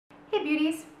Hey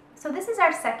beauties! So this is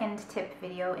our second tip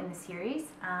video in the series.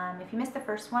 If you missed the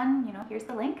first one, here's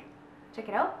the link. Check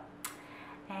it out.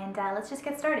 And let's just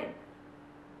get started.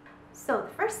 So the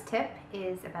first tip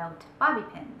is about bobby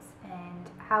pins and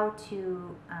how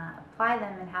to apply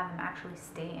them and have them actually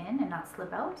stay in and not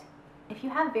slip out. If you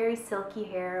have very silky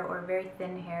hair or very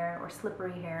thin hair or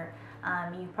slippery hair,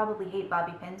 you probably hate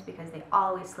bobby pins because they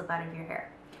always slip out of your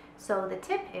hair. So the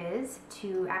tip is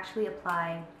to actually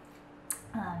apply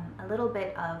a little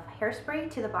bit of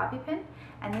hairspray to the bobby pin,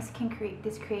 and this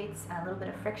creates a little bit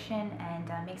of friction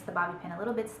and makes the bobby pin a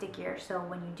little bit stickier, so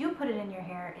when you do put it in your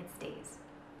hair, it stays.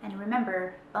 And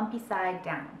remember, bumpy side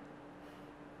down.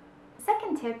 The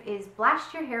second tip is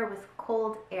blast your hair with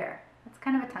cold air. That's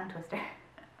kind of a tongue twister.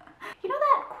 You know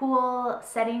that cool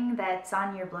setting that's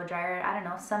on your blow dryer? I don't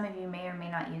know, some of you may or may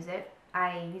not use it.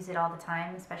 I use it all the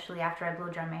time, especially after I blow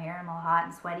dry my hair. I'm all hot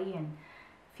and sweaty and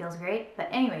feels great. But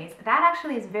anyways, that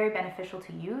actually is very beneficial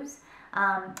to use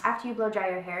after you blow dry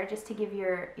your hair, just to give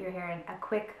your hair a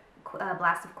quick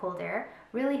blast of cold air.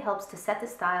 Really helps to set the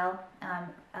style,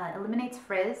 eliminates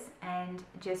frizz, and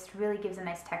just really gives a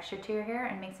nice texture to your hair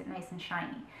and makes it nice and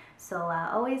shiny. So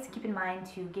always keep in mind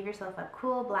to give yourself a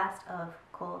cool blast of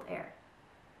cold air.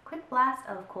 Quick blast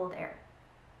of cold air.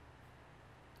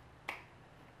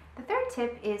 The third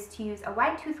tip is to use a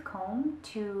wide tooth comb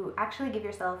to actually give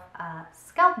yourself a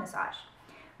scalp massage.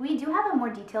 We do have a more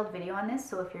detailed video on this,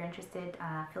 so if you're interested,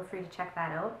 feel free to check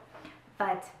that out.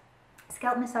 But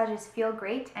scalp massages feel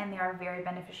great and they are very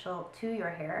beneficial to your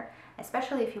hair,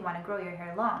 especially if you want to grow your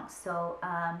hair long. So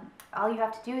all you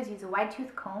have to do is use a wide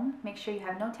tooth comb, make sure you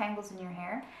have no tangles in your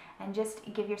hair, and just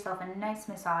give yourself a nice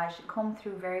massage, comb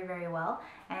through very, very well.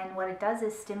 And what it does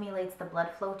is stimulates the blood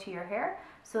flow to your hair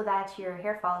so that your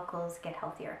hair follicles get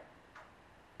healthier.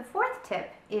 The fourth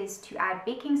tip is to add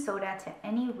baking soda to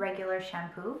any regular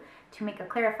shampoo to make a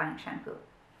clarifying shampoo.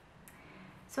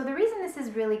 So the reason this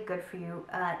is really good for you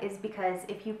is because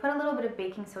if you put a little bit of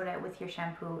baking soda with your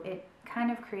shampoo, it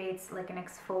kind of creates like an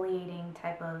exfoliating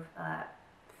type of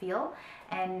feel,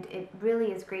 and it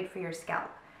really is great for your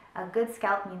scalp. A good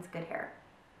scalp means good hair.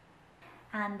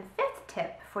 And the fifth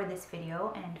tip for this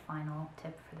video, and final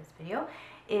tip for this video,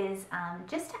 is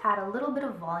just to add a little bit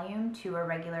of volume to a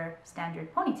regular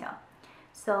standard ponytail.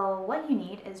 So what you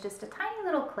need is just a tiny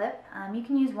little clip. You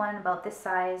can use one about this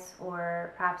size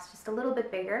or perhaps just a little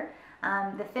bit bigger.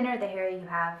 The thinner the hair you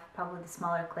have, probably the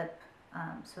smaller clip,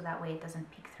 so that way it doesn't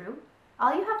peek through.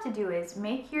 All you have to do is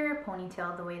make your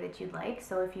ponytail the way that you'd like.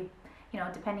 So if you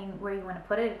depending where you want to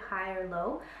put it, high or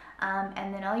low,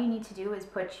 and then all you need to do is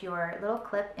put your little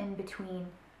clip in between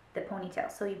the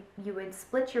ponytail. So you would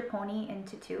split your pony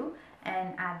into two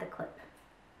and add the clip.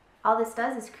 All this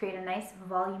does is create a nice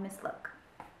voluminous look.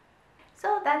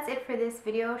 So that's it for this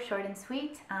video, short and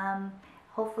sweet.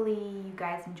 Hopefully you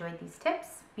guys enjoyed these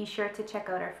tips. Be sure to check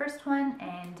out our first one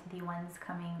and the ones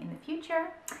coming in the future.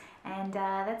 And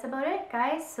that's about it,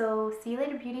 guys. So see you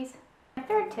later, beauties. My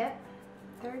third tip.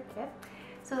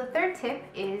 So the third tip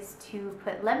is to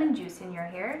put lemon juice in your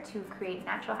hair to create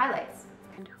natural highlights.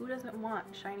 And who doesn't want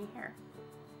shiny hair?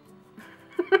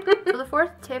 So the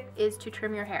fourth tip is to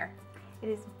trim your hair. It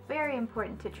is very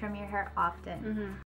important to trim your hair often.